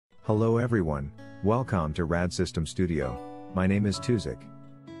Hello everyone, welcome to RadSystems Studio. My name is Tuzik.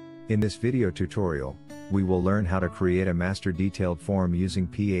 In this video tutorial, we will learn how to create a master detailed form using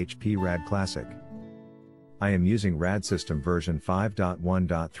PHP Rad Classic. I am using RadSystem version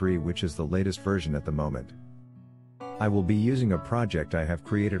 5.1.3, which is the latest version at the moment. I will be using a project I have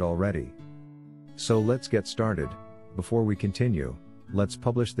created already. So let's get started. Before we continue, let's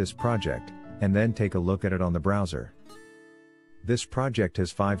publish this project, and then take a look at it on the browser. This project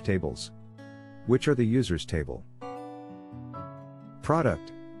has 5 tables. Which are the users table,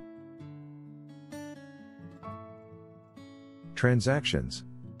 product, transactions,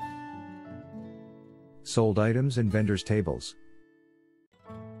 sold items and vendors tables.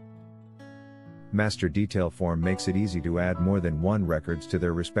 Master detail form makes it easy to add more than one records to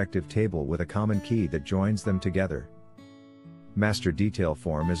their respective table with a common key that joins them together. Master detail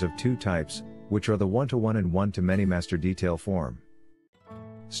form is of 2 types, which are the one-to-one and one-to-many master detail form.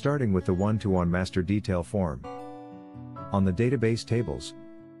 Starting with the one-to-one master detail form. On the database tables,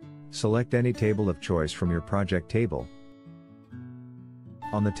 select any table of choice from your project table.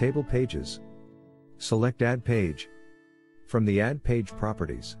 On the table pages, select Add Page. From the Add Page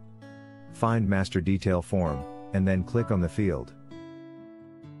properties, find Master Detail Form, and then click on the field.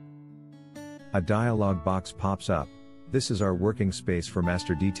 A dialog box pops up. This is our working space for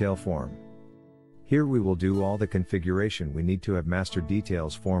Master Detail Form. Here we will do all the configuration we need to have Master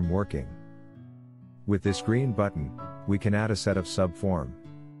Details Form working. With this green button, we can add a set of sub-form.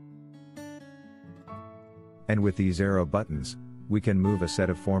 And with these arrow buttons, we can move a set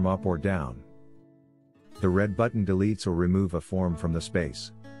of form up or down. The red button deletes or remove a form from the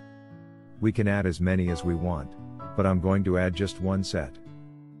space. We can add as many as we want, but I'm going to add just one set.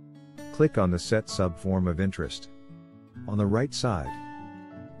 Click on the Set Sub-Form of Interest. On the right side,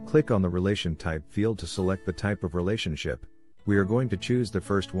 click on the Relation Type field to select the type of relationship. We are going to choose the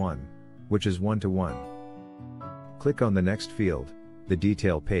first one, which is one-to-one. Click on the next field, the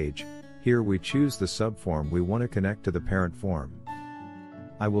Detail page. Here we choose the subform we want to connect to the parent form.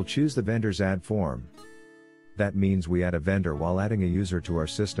 I will choose the vendor's add form. That means we add a vendor while adding a user to our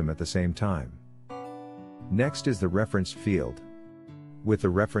system at the same time. Next is the referenced field. With the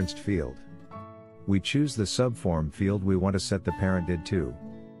referenced field, we choose the subform field we want to set the parent id to.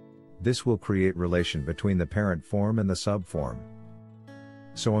 This will create relation between the parent form and the subform.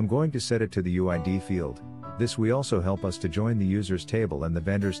 So I'm going to set it to the UID field. This will also help us to join the users table and the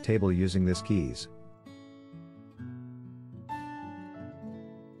vendors table using this keys.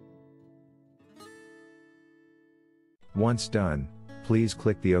 Once done, please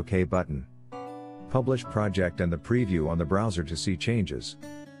click the OK button. Publish project and the preview on the browser to see changes.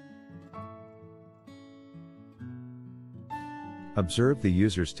 Observe the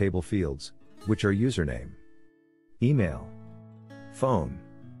users table fields, which are username, email, phone,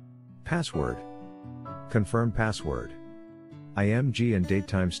 password, confirm password, IMG and date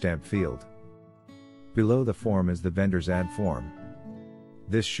timestamp field. Below the form is the vendor's add form.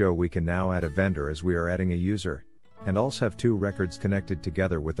 This show we can now add a vendor as we are adding a user, and also have 2 records connected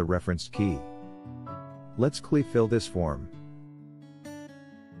together with the referenced key. Let's fill this form.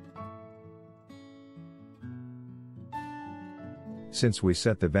 Since we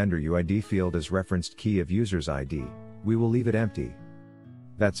set the vendor UID field as referenced key of user's ID, we will leave it empty.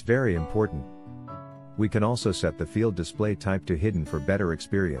 That's very important. We can also set the field display type to hidden for better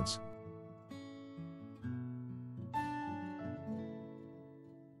experience.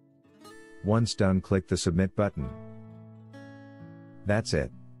 Once done, click the Submit button. That's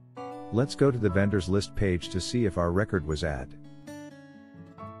it. Let's go to the vendors list page to see if our record was added.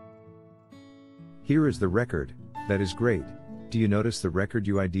 Here is the record. That is great. Do you notice the record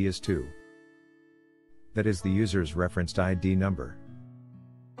UID is 2? That is the user's referenced ID number.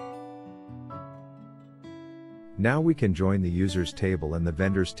 Now we can join the users table and the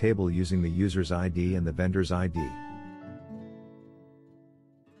vendors table using the user's ID and the vendor's ID.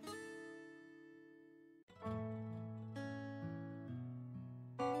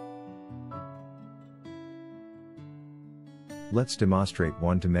 Let's demonstrate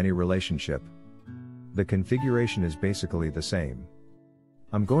one-to-many relationship. The configuration is basically the same.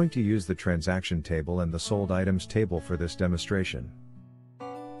 I'm going to use the transaction table and the sold items table for this demonstration.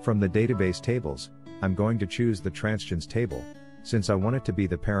 From the database tables, I'm going to choose the transactions table, since I want it to be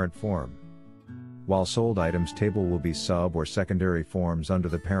the parent form. While sold items table will be sub or secondary forms under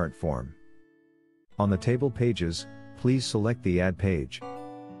the parent form. On the table pages, please select the Add page.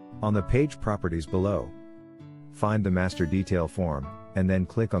 On the page properties below, find the master detail form, and then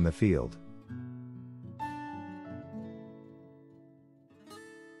click on the field.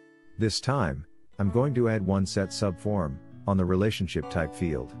 This time, I'm going to add one set subform, on the relationship type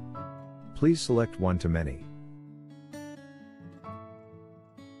field. Please select one to many.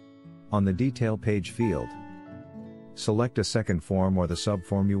 On the Detail Page field, select a second form or the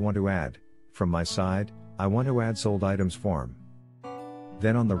subform you want to add. From my side, I want to add Sold Items form.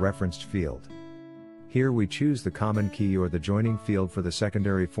 Then on the Referenced field, here we choose the common key or the joining field for the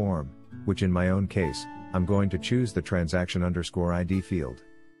secondary form, which in my own case, I'm going to choose the transaction_ID field.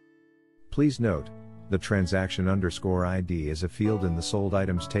 Please note, the transaction_ID is a field in the Sold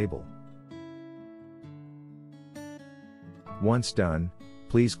Items table. Once done,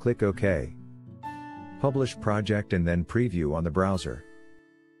 please click OK. Publish project and then preview on the browser.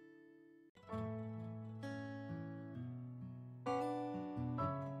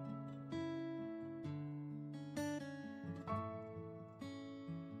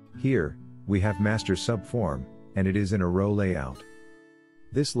 Here, we have master subform, and it is in a row layout.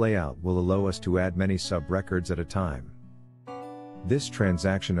 This layout will allow us to add many sub-records at a time. This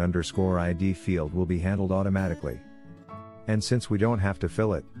transaction_ID field will be handled automatically. And since we don't have to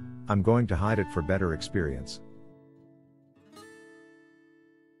fill it, I'm going to hide it for better experience.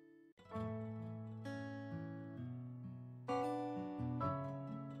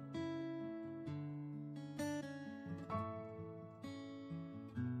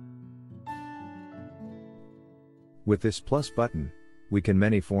 With this plus button, we can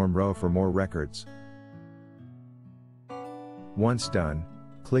many form row for more records. Once done,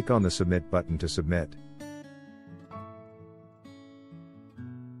 click on the Submit button to submit.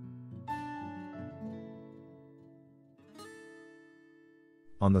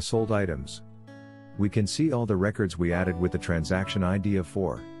 On the Sold Items, we can see all the records we added with the transaction ID of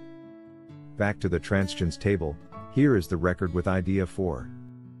 4. Back to the Transactions table, here is the record with ID of 4.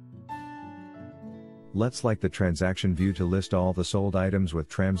 Let's select the transaction view to list all the sold items with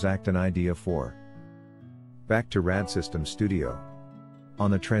transaction ID of 4. Back to RadSystems Studio.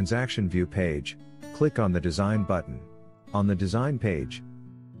 On the Transaction View page, click on the Design button. On the Design page,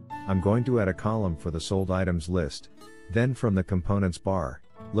 I'm going to add a column for the sold items list. Then from the Components bar,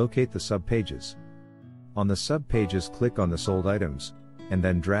 locate the subpages. On the subpages, click on the Sold Items, and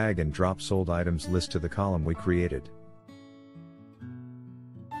then drag and drop Sold Items list to the column we created.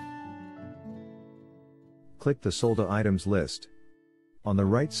 Click the Sold Items list. On the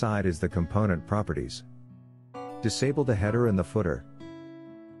right side is the component properties. Disable the header and the footer.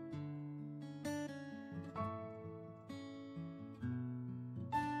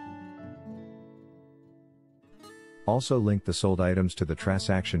 Also link the sold items to the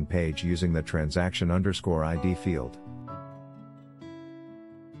transaction page using the transaction_ID field.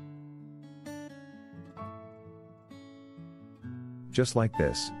 Just like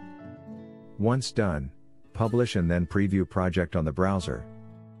this. Once done, publish and then preview project on the browser.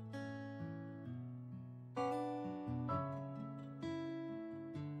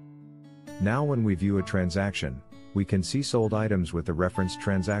 Now when we view a transaction, we can see sold items with the referenced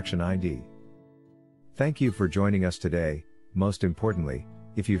transaction ID. Thank you for joining us today. Most importantly,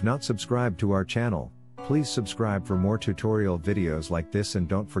 if you've not subscribed to our channel, please subscribe for more tutorial videos like this and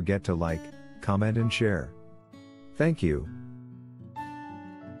don't forget to like, comment and share. Thank you.